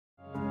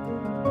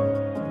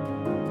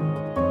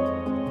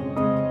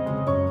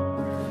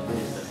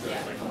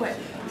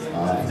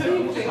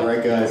All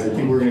right, guys, I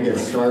think we're going to get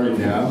started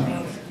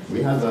now.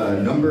 We have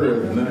a number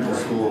of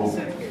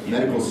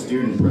medical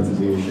student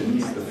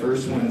presentations. The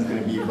first one is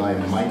going to be by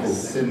Michael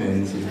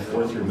Simmons, who's a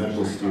fourth-year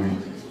medical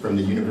student from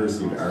the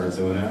University of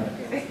Arizona.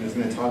 He's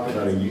going to talk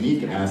about a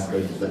unique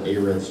aspect of the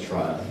AREDS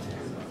trial.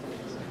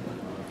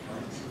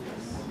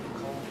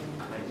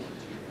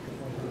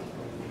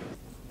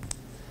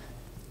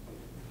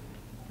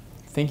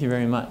 Thank you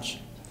very much.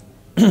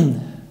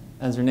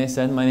 As Renee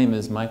said, my name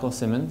is Michael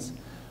Simmons.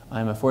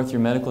 I'm a fourth-year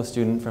medical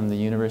student from the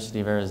University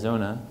of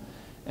Arizona,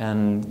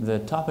 and the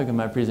topic of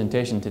my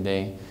presentation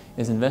today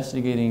is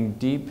investigating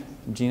deep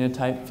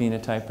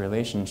genotype-phenotype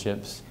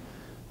relationships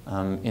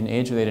in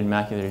age-related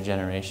macular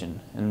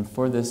degeneration. And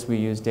for this, we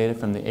use data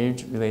from the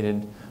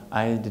age-related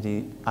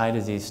eye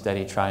disease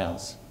study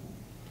trials.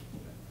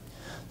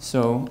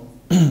 So,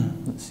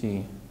 let's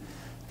see.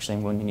 Actually,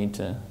 I'm going to need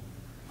to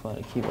pull out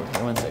a keyboard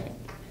here. 1 second.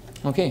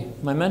 Okay,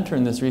 my mentor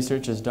in this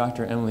research is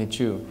Dr. Emily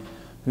Chu,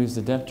 who's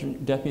the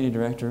Deputy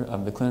Director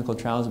of the Clinical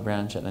Trials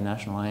Branch at the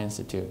National Eye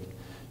Institute.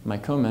 My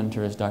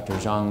co-mentor is Dr.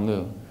 Zhang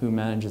Lu, who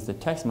manages the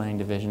text mining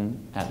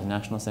division at the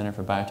National Center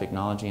for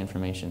Biotechnology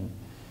Information.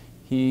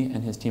 He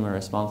and his team are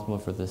responsible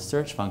for the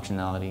search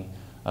functionality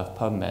of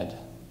PubMed.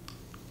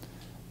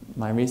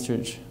 My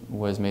research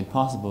was made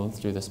possible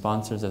through the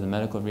sponsors of the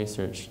Medical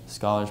Research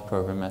Scholars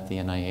Program at the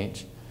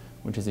NIH,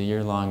 which is a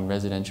year-long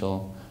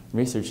residential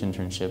research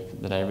internship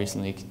that I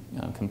recently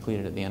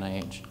completed at the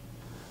NIH.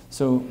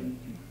 So,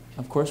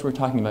 of course, we're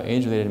talking about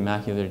age-related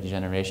macular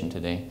degeneration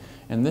today,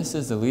 and this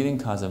is the leading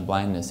cause of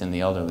blindness in the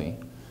elderly.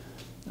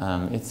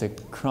 It's a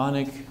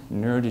chronic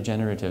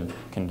neurodegenerative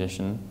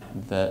condition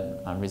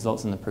that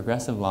results in the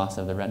progressive loss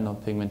of the retinal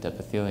pigment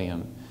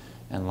epithelium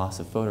and loss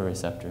of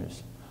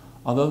photoreceptors.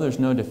 Although there's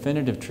no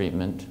definitive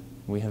treatment,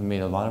 we have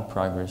made a lot of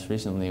progress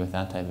recently with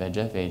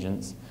anti-VEGF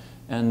agents,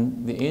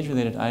 and the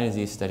age-related eye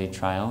disease study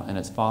trial and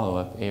its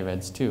follow-up,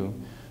 AREDS-2,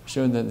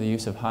 showed that the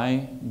use of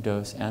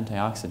high-dose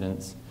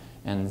antioxidants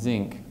and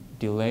zinc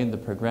delayed the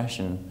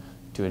progression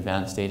to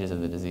advanced stages of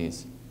the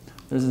disease.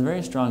 There's a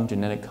very strong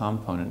genetic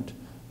component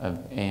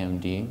of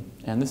AMD,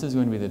 and this is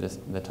going to be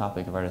the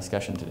topic of our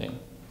discussion today.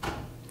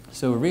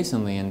 So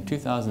recently, in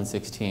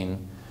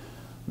 2016,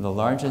 the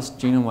largest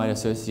genome-wide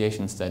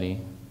association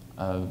study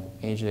of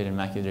age-related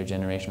macular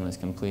degeneration was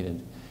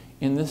completed.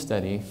 In this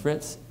study,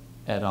 Fritz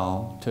et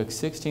al. Took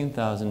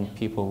 16,000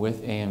 people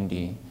with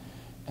AMD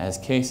as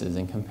cases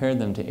and compared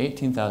them to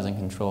 18,000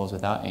 controls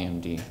without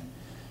AMD.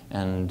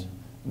 And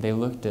they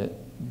looked at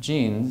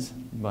genes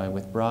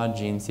with broad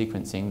gene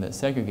sequencing that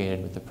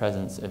segregated with the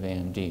presence of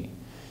AMD.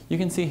 You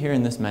can see here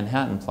in this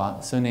Manhattan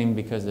plot, so named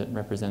because it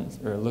represents,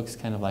 or it looks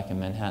kind of like a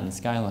Manhattan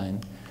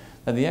skyline,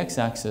 that the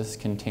x-axis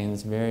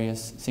contains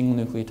various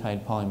single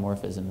nucleotide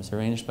polymorphisms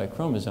arranged by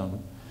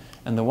chromosome,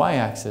 and the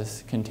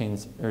y-axis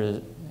contains,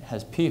 or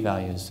has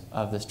p-values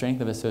of the strength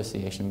of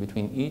association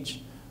between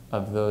each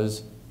of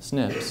those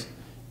SNPs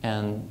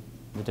and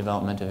the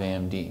development of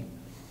AMD.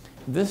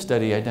 This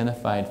study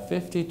identified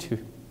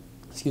 52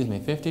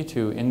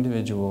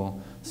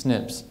 individual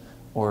SNPs,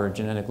 or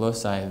genetic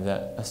loci,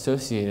 that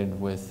associated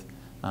with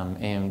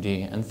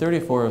AMD, and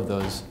 34 of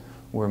those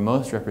were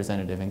most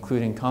representative,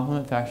 including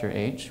complement factor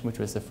H, which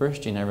was the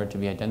first gene ever to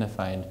be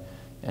identified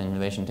in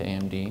relation to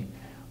AMD,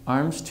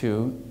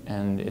 ARMS2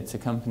 and its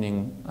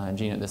accompanying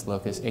gene at this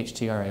locus,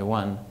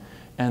 HTRA1,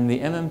 and the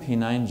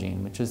MMP9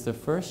 gene, which is the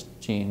first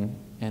gene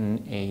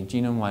in a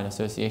genome-wide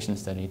association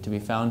study to be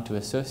found to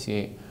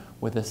associate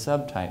with a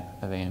subtype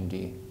of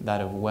AMD, that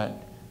of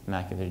wet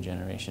macular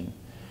degeneration.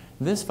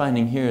 This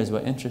finding here is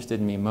what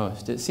interested me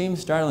most. It seems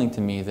startling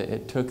to me that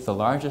it took the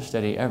largest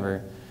study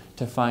ever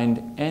to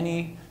find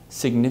any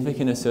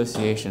significant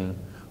association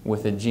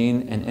with a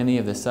gene in any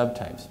of the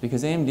subtypes,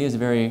 because AMD is a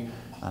very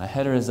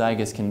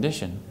heterozygous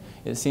condition.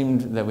 It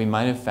seemed that we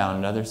might have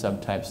found other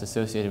subtypes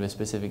associated with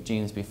specific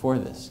genes before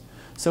this.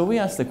 So we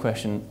asked the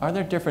question, are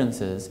there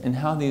differences in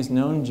how these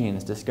known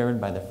genes discovered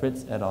by the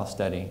Fritz et al.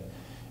 Study,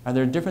 are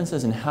there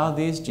differences in how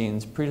these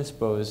genes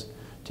predispose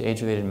to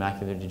age-related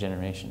macular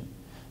degeneration?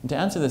 And to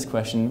answer this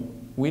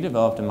question, we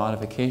developed a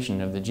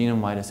modification of the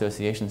genome-wide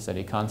association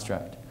study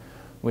construct,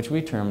 which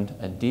we termed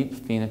a deep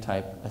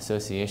phenotype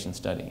association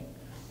study.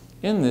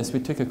 In this, we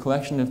took a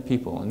collection of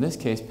people, in this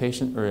case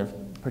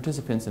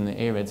participants in the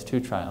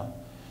AREDS-2 trial,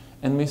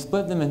 and we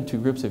split them into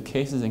groups of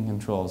cases and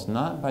controls,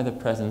 not by the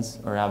presence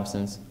or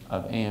absence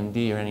of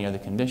AMD or any other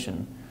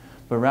condition,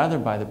 but rather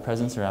by the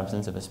presence or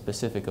absence of a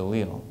specific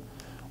allele.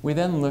 We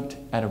then looked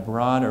at a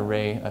broad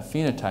array of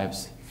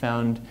phenotypes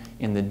found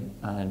in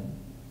the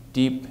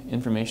deep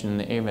information in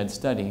the AREDS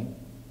study,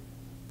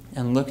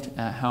 and looked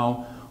at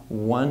how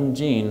one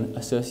gene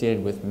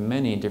associated with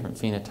many different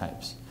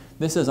phenotypes.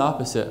 This is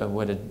opposite of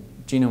what a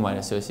genome-wide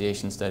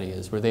association study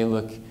is, where they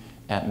look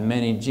at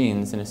many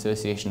genes in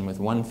association with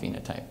one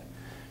phenotype.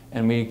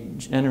 And we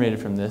generated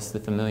from this the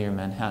familiar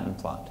Manhattan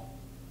plot.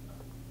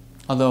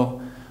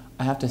 Although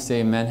I have to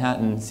say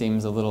Manhattan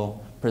seems a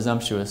little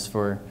presumptuous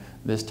for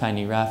this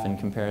tiny RAF in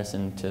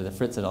comparison to the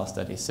Fritz et al.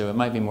 Study, so it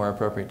might be more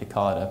appropriate to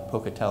call it a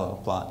Pocatello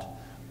plot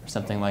or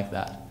something like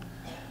that.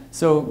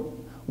 So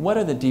what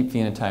are the deep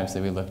phenotypes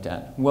that we looked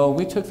at? Well,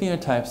 we took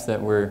phenotypes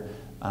that were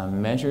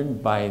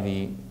measured by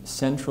the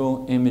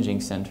Central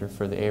Imaging Center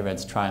for the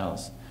AREDS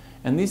trials.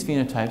 And these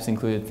phenotypes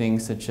included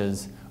things such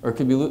as, or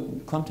could be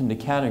clumped into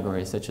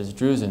categories such as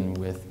drusen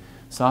with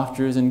soft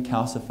drusen,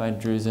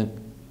 calcified drusen,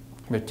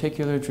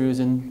 reticular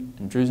drusen,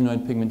 and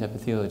drusenoid pigment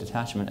epithelial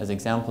detachment as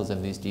examples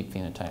of these deep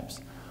phenotypes.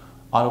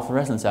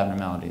 Autofluorescence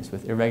abnormalities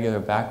with irregular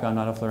background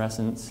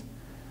autofluorescence,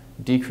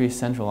 decreased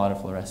central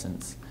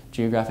autofluorescence,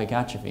 geographic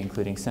atrophy,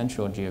 including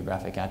central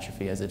geographic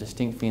atrophy as a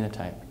distinct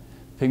phenotype,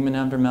 pigment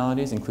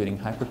abnormalities, including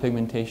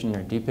hyperpigmentation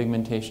or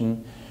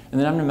depigmentation, and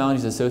then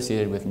abnormalities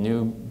associated with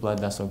new blood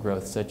vessel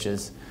growth, such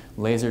as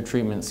laser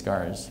treatment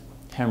scars,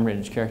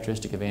 hemorrhage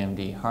characteristic of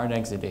AMD, hard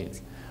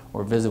exudates,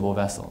 or visible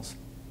vessels.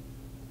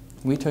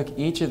 We took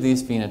each of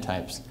these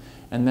phenotypes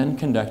and then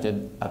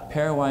conducted a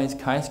pairwise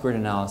chi-squared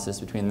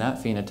analysis between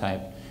that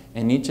phenotype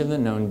and each of the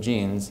known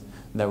genes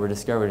that were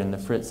discovered in the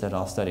Fritz et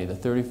al. Study, the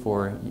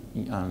 34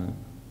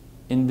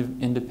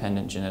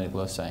 independent genetic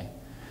loci.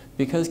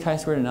 Because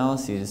chi-squared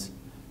analyses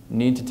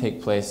need to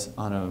take place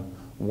on a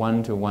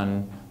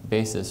one-to-one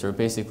basis, or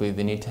basically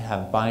they need to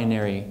have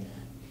binary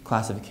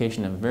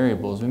classification of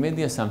variables, we made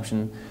the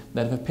assumption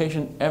that if a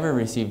patient ever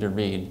received a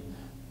read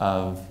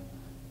of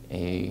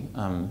a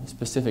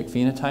specific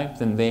phenotype,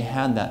 then they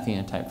had that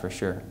phenotype for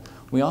sure.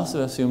 We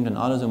also assumed an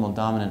autosomal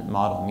dominant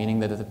model, meaning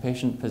that if the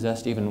patient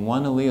possessed even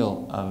one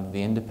allele of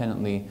the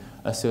independently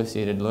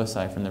associated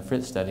loci from the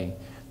Fritz study,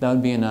 that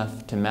would be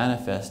enough to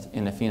manifest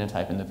in a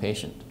phenotype in the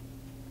patient.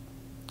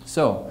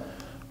 So,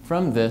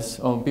 from this,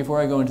 before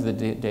I go into the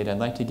data, I'd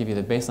like to give you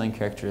the baseline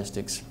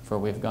characteristics for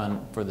we've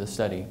gone for this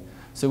study.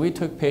 So we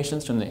took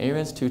patients from the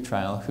AREDS2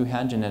 trial who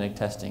had genetic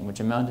testing, which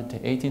amounted to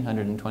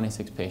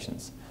 1,826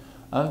 patients.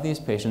 Of these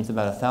patients,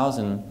 about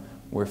 1,000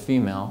 were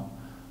female,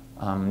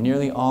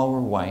 nearly all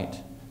were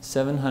white,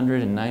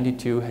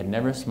 792 had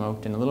never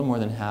smoked, and a little more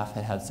than half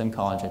had had some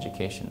college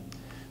education.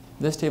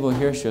 This table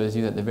here shows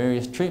you that the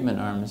various treatment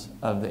arms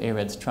of the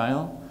AREDS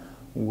trial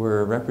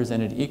were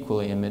represented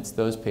equally amidst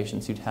those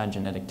patients who'd had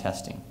genetic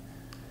testing.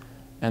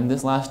 And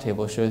this last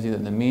table shows you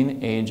that the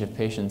mean age of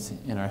patients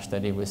in our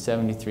study was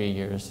 73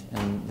 years,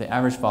 and the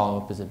average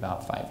follow-up is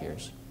about 5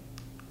 years.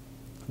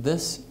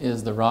 This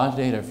is the raw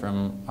data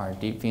from our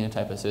deep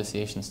phenotype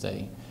association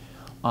study.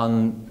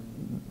 On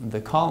the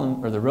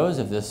column, or the rows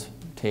of this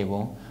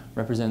table,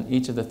 represent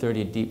each of the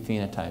 30 deep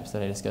phenotypes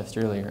that I discussed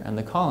earlier, and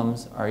the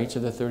columns are each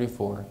of the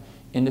 34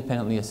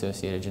 independently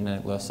associated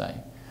genetic loci.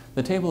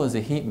 The table is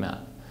a heat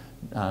map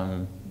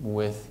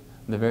with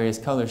the various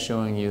colors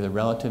showing you the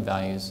relative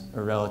values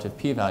or relative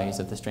p-values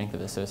of the strength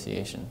of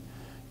association.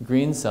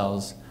 Green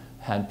cells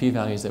had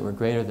p-values that were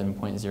greater than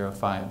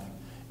 0.05,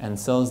 and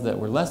cells that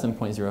were less than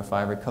 0.05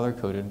 are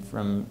color-coded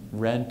from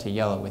red to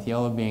yellow, with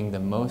yellow being the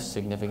most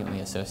significantly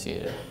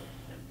associated.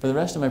 For the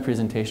rest of my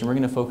presentation, we're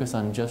going to focus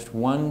on just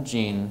one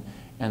gene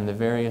and the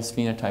various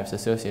phenotypes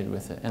associated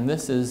with it, and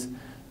this is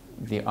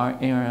the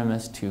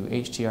ARMS2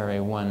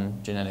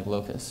 HTRA1 genetic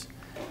locus.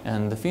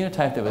 And the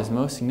phenotype that was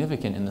most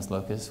significant in this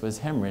locus was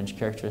hemorrhage,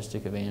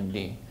 characteristic of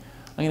AMD.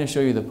 I'm going to show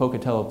you the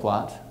Pocatello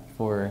plot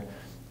for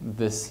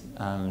this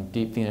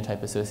deep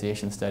phenotype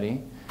association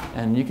study.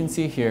 And you can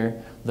see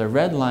here the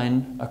red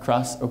line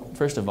across,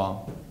 first of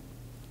all,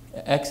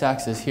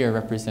 x-axis here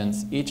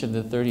represents each of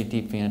the 30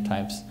 deep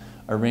phenotypes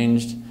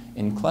arranged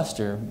in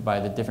cluster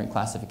by the different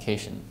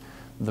classification.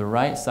 The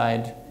right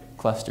side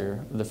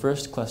cluster, the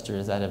first cluster,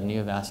 is that of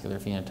neovascular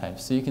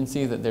phenotypes. So you can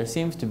see that there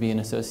seems to be an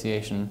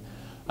association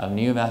of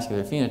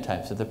neovascular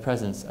phenotypes with the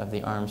presence of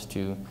the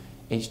ARMS2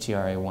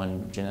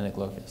 HTRA1 genetic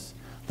locus.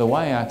 The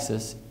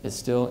y-axis is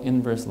still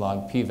inverse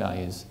log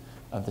p-values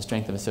of the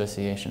strength of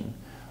association.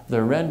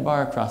 The red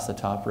bar across the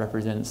top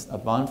represents a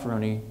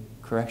Bonferroni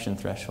correction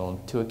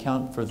threshold to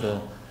account for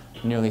the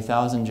nearly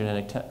 1,000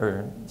 genetic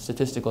or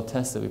statistical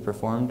tests that we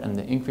performed and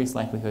the increased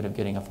likelihood of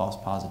getting a false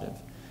positive.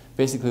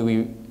 Basically,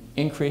 we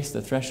increased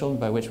the threshold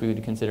by which we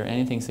would consider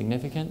anything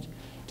significant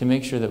to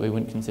make sure that we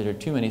wouldn't consider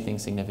too many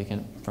things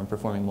significant from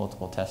performing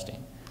multiple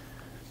testing.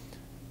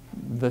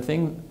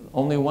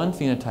 Only one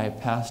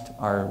phenotype passed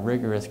our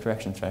rigorous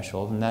correction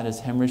threshold, and that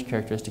is hemorrhage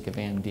characteristic of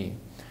AMD.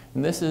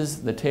 And this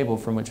is the table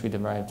from which we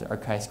derived our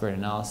chi-squared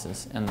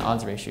analysis and the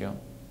odds ratio.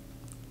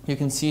 You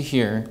can see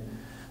here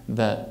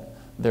that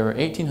there were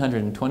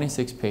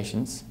 1,826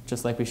 patients,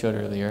 just like we showed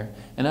earlier,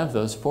 and of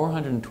those,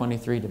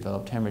 423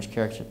 developed hemorrhage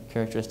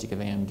characteristic of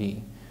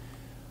AMD.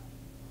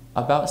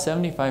 About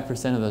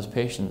 75% of those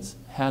patients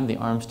had the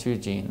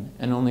ARMS2 gene,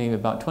 and only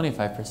about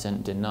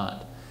 25% did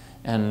not.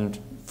 And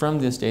from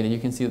this data, you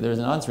can see that there's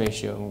an odds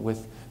ratio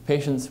with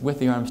patients with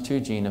the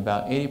ARMS2 gene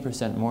about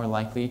 80% more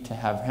likely to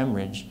have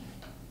hemorrhage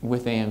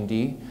with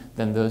AMD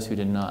than those who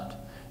did not.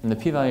 And the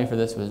p-value for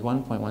this was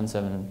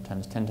 1.17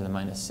 times 10 to the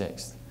minus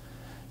 6th.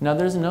 Now,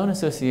 there's a known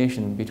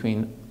association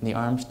between the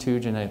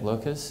ARMS2 genetic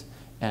locus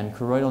and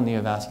choroidal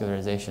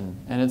neovascularization,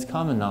 and it's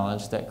common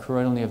knowledge that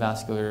choroidal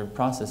neovascular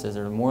processes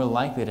are more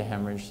likely to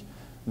hemorrhage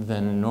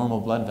than normal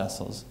blood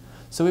vessels.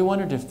 So we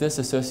wondered if this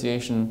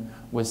association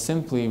was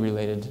simply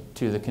related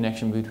to the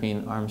connection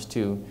between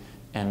ARMS2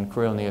 and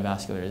choroidal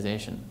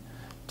neovascularization.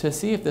 To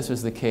see if this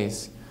was the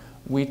case,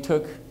 we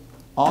took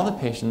all the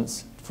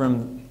patients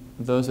from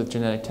those with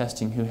genetic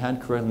testing who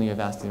had choroidal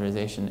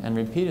neovascularization and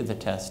repeated the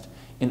test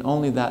in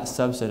only that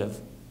subset of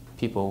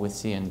people with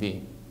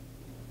CNV.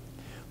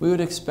 We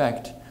would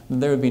expect that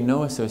there would be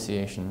no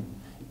association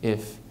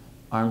if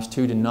ARMS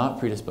 2 did not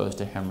predispose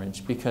to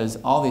hemorrhage, because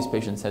all these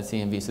patients had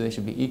CNV, so they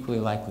should be equally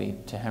likely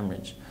to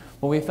hemorrhage.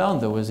 What we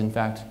found, though, was in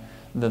fact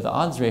that the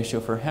odds ratio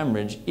for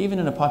hemorrhage, even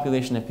in a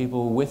population of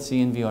people with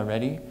CNV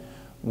already,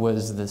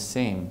 was the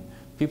same.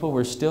 People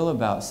were still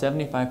about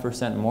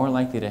 75% more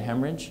likely to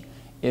hemorrhage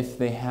if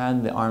they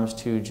had the ARMS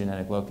 2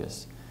 genetic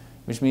locus,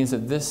 which means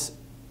that this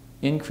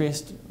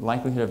increased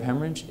likelihood of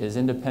hemorrhage is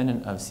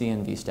independent of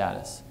CNV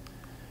status.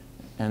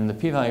 And the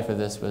p-value for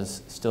this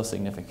was still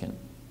significant.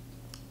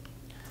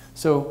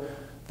 So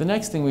the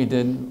next thing we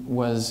did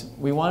was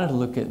we wanted to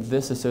look at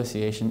this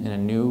association in a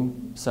new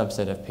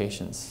subset of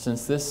patients.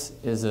 Since this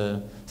is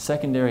a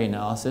secondary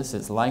analysis,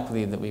 it's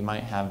likely that we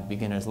might have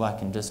beginner's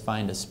luck and just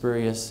find a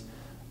spurious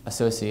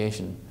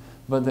association.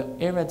 But the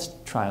AREDS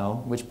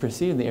trial, which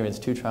preceded the AREDS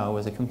 2 trial,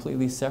 was a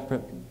completely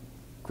separate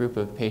group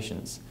of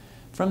patients.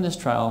 From this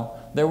trial,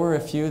 there were a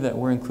few that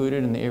were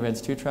included in the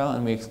AREDS 2 trial,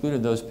 and we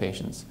excluded those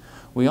patients.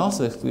 We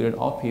also excluded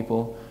all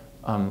people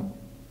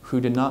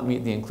who did not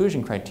meet the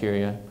inclusion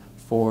criteria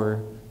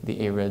for the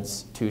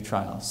AREDS 2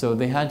 trial. So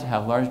they had to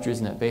have large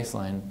drusen at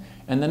baseline,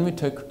 and then we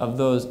took, of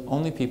those,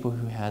 only people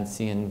who had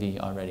CNV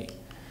already.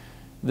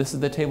 This is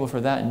the table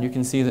for that, and you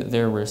can see that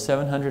there were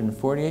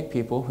 748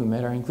 people who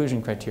met our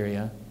inclusion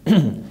criteria.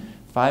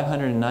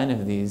 509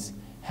 of these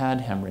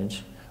had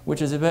hemorrhage,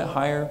 which is a bit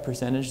higher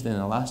percentage than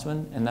the last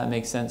one, and that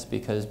makes sense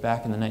because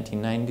back in the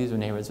 1990s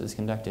when AREDS was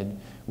conducted,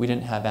 we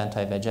didn't have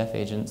anti-VEGF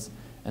agents,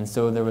 and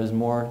so there was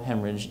more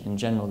hemorrhage in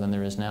general than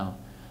there is now.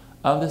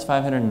 Of this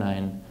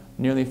 509,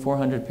 nearly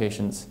 400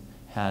 patients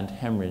had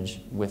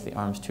hemorrhage with the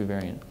ARMS 2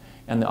 variant,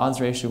 and the odds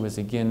ratio was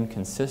again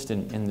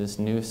consistent in this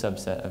new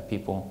subset of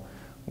people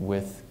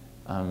with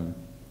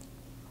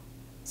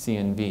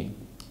CNV.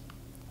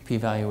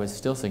 P-value was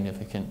still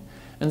significant.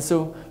 And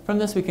so from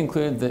this we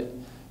concluded that,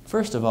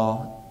 first of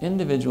all,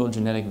 individual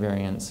genetic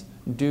variants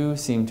do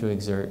seem to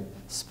exert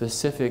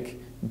specific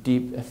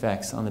deep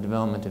effects on the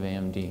development of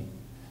AMD.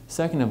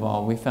 Second of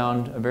all, we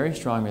found a very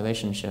strong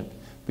relationship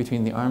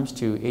between the ARMS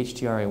 2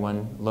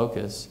 HTRA1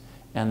 locus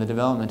and the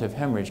development of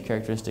hemorrhage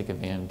characteristic of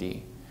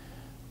AMD.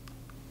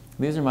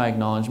 These are my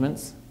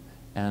acknowledgments,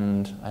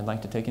 and I'd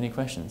like to take any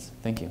questions.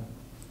 Thank you.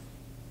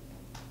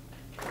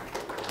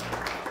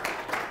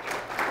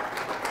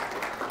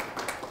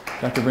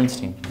 Dr.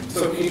 Bernstein.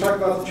 So can you talk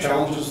about the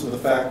challenges of the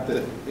fact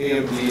that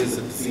AMD is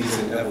a disease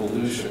in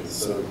evolution?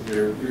 So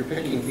you're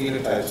picking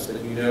phenotypes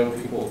that you know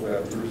people who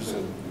have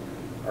drusen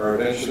are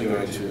eventually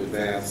going to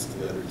advance to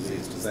the other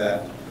disease. Does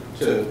that,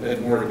 to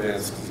more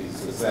advanced disease,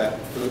 does that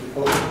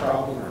pose a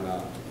problem or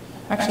not?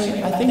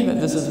 Actually, I think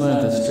that this is one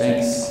of the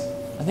strengths.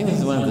 I think this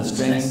is one of the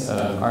strengths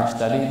of our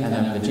study and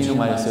of the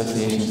genome-wide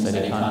association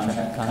study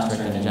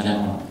construct in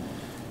general.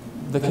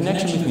 The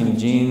connection between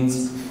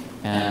genes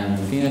and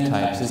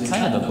phenotypes is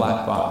kind of a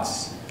black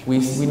box. We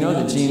know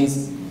that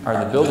genes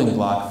are the building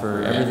block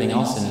for everything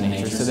else in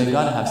nature, so they've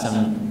got to have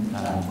some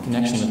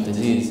connection with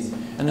disease.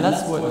 And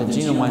that's what the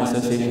genome-wide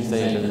association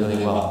study does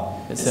really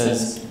well. It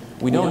says,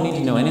 we don't need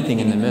to know anything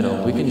in the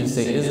middle. We can just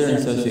say, is there an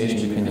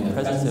association between the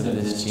presence of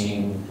this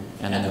gene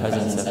and the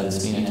presence of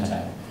this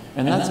phenotype?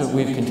 And that's what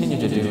we've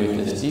continued to do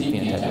with this deep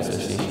phenotype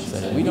association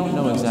study. We don't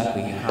know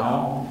exactly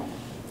how,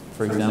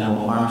 for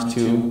example, ARMS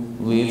 2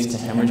 leads to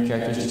hemorrhage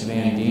characteristics of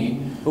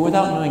AMD, but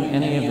without knowing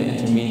any of the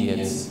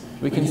intermediates,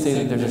 we can say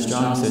that there's a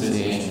strong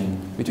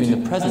association between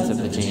the presence of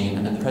the gene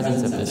and the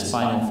presence of this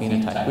final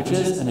phenotype, which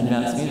is an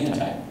advanced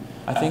phenotype.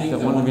 I think that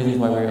one of the reasons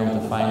why we were able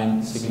to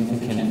find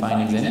significant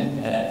findings in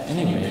it at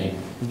any rate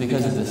is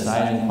because of the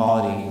size and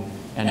quality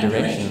and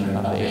duration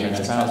of the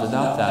AREDS trials.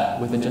 Without that,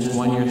 with a just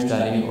one-year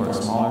study or a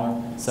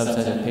smaller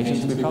subset of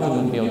patients, we probably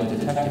wouldn't be able to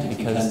detect it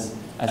because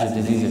as a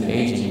disease of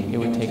aging, it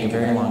would take a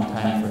very long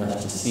time for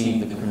us to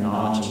see the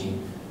chronology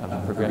of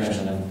a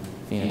progression of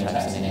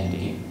phenotypes in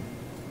AMD.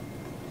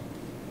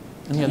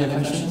 Any other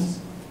questions?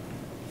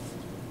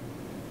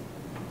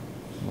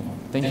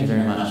 Thank you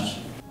very much.